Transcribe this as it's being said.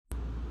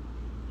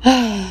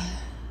So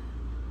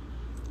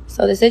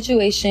the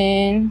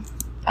situation,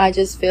 I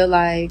just feel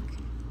like,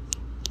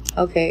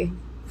 okay,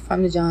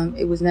 from the jump,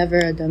 it was never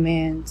a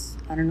demand.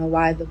 I don't know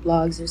why the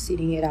blogs are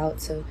seeding it out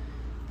to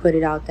put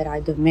it out that I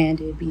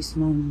demanded Beast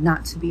Moon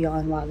not to be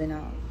on Wild 'N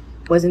Out.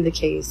 Wasn't the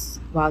case.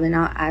 Wild 'N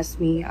Out asked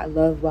me. I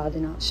love Wild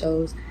 'N Out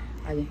shows.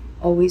 I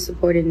always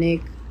supported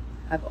Nick.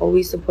 I've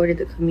always supported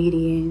the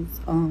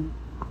comedians on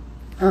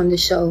the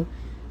show.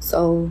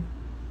 So,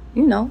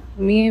 you know,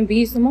 me and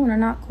B Simone are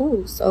not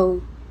cool.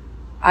 So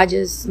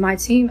my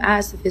team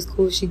asked if it's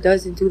cool if she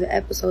doesn't do the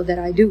episode that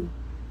I do.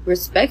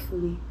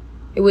 Respectfully.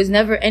 It was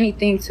never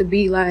anything to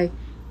be like,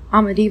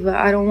 I'm a diva,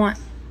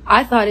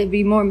 I thought it'd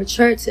be more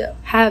mature to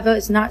have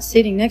us not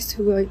sitting next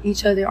to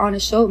each other on a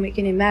show,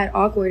 making it mad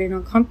awkward and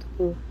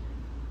uncomfortable.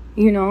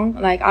 You know,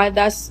 like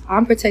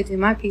I'm protecting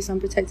my peace, I'm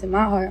protecting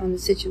my heart on the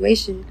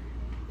situation.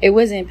 It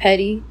wasn't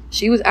petty.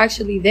 She was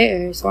actually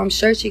there, so I'm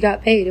sure she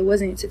got paid. It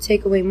wasn't to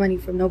take away money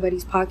from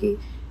nobody's pocket.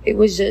 It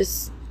was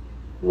just,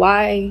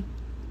 why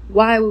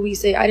would we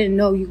say, I didn't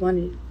know you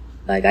wanted,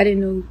 like, I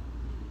don't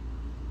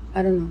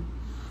know.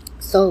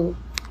 So,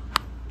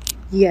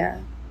 yeah.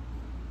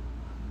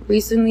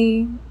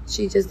 Recently,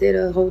 she just did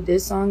a whole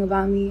diss song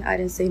about me. I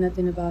didn't say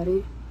nothing about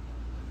it.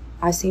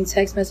 I seen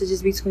text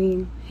messages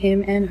between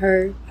him and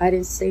her. I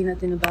didn't say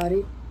nothing about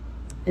it.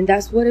 And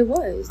that's what it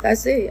was.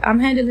 That's it. I'm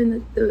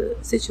handling the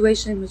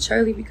situation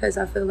maturely because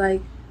I feel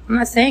like I'm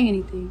not saying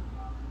anything.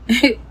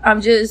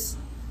 I'm just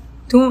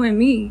doing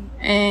me.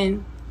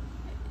 And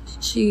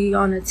she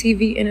on a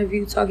TV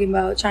interview talking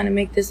about trying to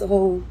make this a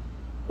whole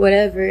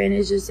whatever. And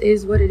it just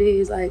is what it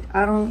is. Like,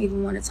 I don't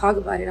even want to talk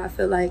about it. I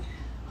feel like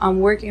I'm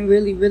working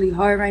really, really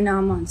hard right now.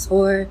 I'm on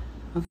tour.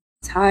 I'm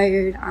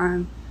tired.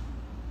 I'm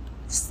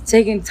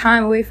taking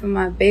time away from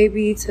my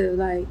baby to,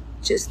 like,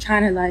 just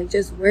trying to, like,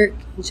 just work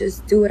and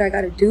just do what I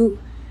gotta do.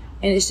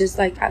 And it's just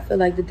like, I feel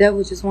like the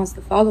devil just wants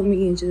to follow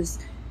me and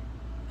just,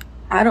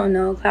 I don't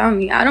know, clown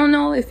me. I don't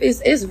know if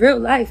it's real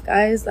life,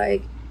 guys.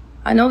 Like,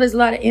 I know there's a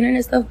lot of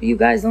internet stuff, but you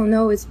guys don't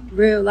know it's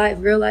real life.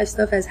 Real life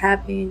stuff has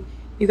happened.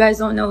 You guys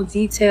don't know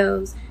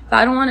details. If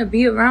I don't want to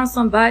be around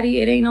somebody,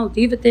 it ain't no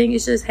diva thing.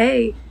 It's just,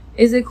 hey,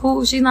 is it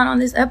cool if she's not on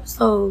this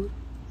episode?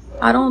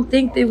 I don't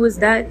think it was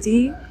that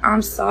deep.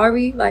 I'm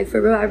sorry. Like,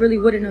 for real, I really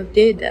wouldn't have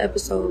did the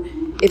episode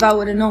if I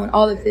would have known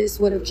all of this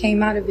would have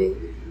came out of it.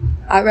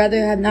 I'd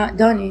rather have not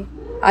done it.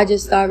 I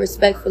just thought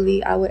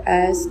respectfully I would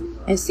ask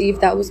and see if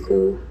that was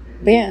cool.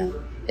 Bam.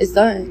 It's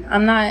done.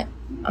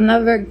 I'm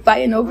never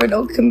fighting over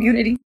no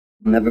community.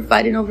 I'm never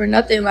fighting over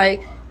nothing.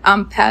 Like,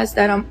 I'm past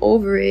that. I'm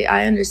over it.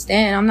 I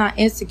understand. I'm not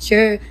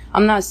insecure.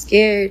 I'm not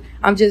scared.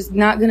 I'm just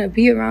not going to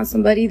be around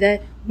somebody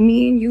that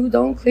me and you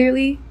don't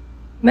clearly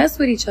mess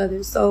with each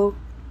other. So,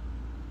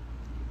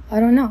 I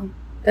don't know.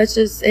 That's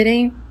just, it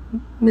ain't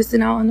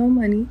missing out on no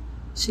money.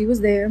 She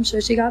was there. I'm sure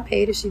she got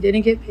paid. If she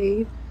didn't get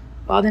paid,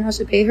 well, then I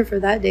should pay her for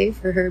that day,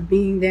 for her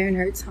being there in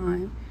her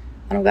time.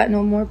 I don't got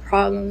no more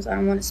problems. I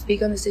don't want to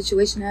speak on the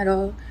situation at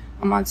all.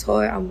 I'm on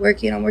tour. I'm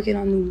working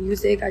on new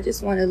music. I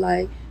just want to,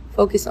 like,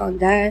 focus on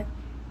that.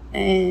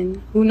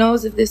 And who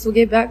knows if this will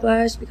get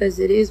backlash, because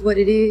it is what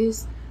it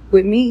is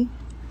with me.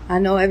 I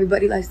know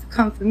everybody likes to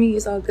come for me.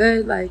 It's all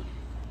good. Like,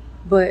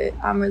 but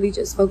I'm really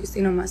just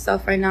focusing on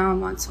myself right now.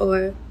 I'm on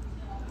tour.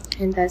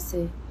 And that's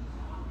it.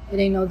 It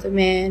ain't no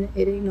demand.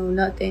 It ain't no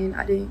nothing.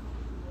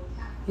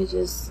 It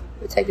just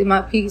protecting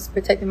my peace,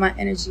 protecting my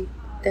energy.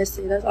 That's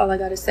it. That's all I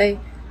got to say.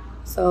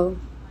 So